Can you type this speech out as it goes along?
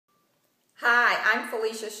Hi, I'm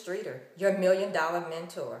Felicia Streeter, your $1,000,000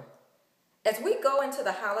 mentor. As we go into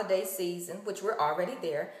the holiday season, which we're already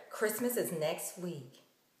there, Christmas is next week.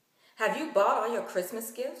 Have you bought all your Christmas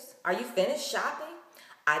gifts? Are you finished shopping?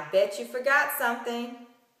 I bet you forgot something.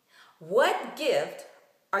 What gift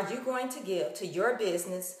are you going to give to your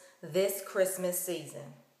business this Christmas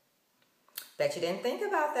season? Bet you didn't think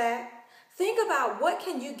about that. Think about what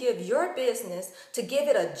can you give your business to give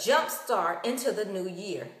it a jump start into the new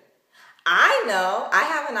year. I know, I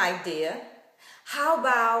have an idea. How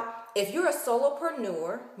about if you're a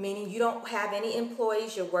solopreneur, meaning you don't have any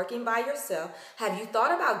employees, you're working by yourself, have you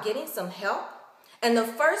thought about getting some help? And the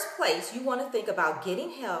first place you want to think about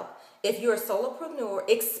getting help, if you're a solopreneur,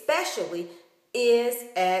 especially, is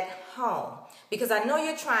at home. Because I know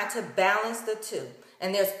you're trying to balance the two.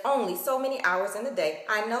 And there's only so many hours in the day.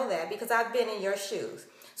 I know that because I've been in your shoes.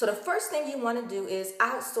 So the first thing you want to do is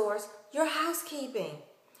outsource your housekeeping.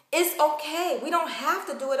 It's okay. We don't have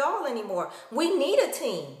to do it all anymore. We need a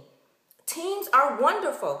team. Teams are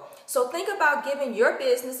wonderful. So think about giving your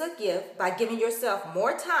business a gift by giving yourself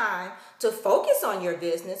more time to focus on your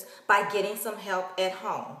business by getting some help at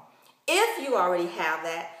home. If you already have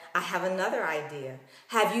that, I have another idea.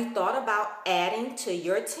 Have you thought about adding to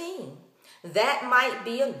your team? That might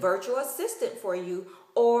be a virtual assistant for you,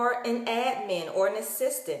 or an admin or an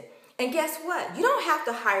assistant. And guess what? You don't have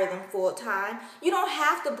to hire them full time. You don't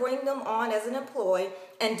have to bring them on as an employee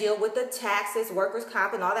and deal with the taxes, workers'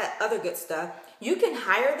 comp, and all that other good stuff. You can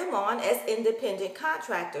hire them on as independent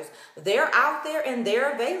contractors. They're out there and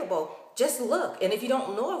they're available. Just look. And if you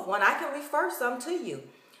don't know of one, I can refer some to you.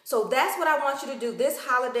 So that's what I want you to do this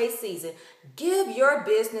holiday season. Give your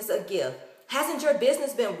business a gift. Hasn't your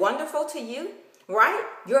business been wonderful to you? Right?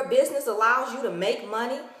 Your business allows you to make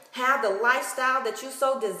money, have the lifestyle that you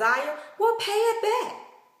so desire. Well, pay it back.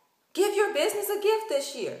 Give your business a gift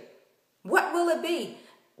this year. What will it be?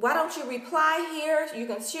 Why don't you reply here? You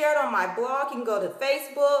can share it on my blog. You can go to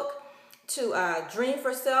Facebook to Dream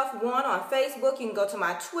for Self 1 on Facebook. You can go to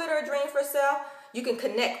my Twitter, Dream for Self. You can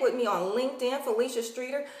connect with me on LinkedIn, Felicia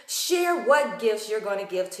Streeter. Share what gifts you're going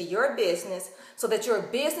to give to your business so that your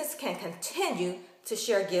business can continue to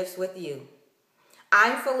share gifts with you.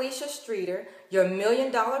 I'm Felicia Streeter, your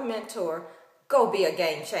 $1,000,000 mentor. Go be a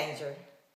game changer.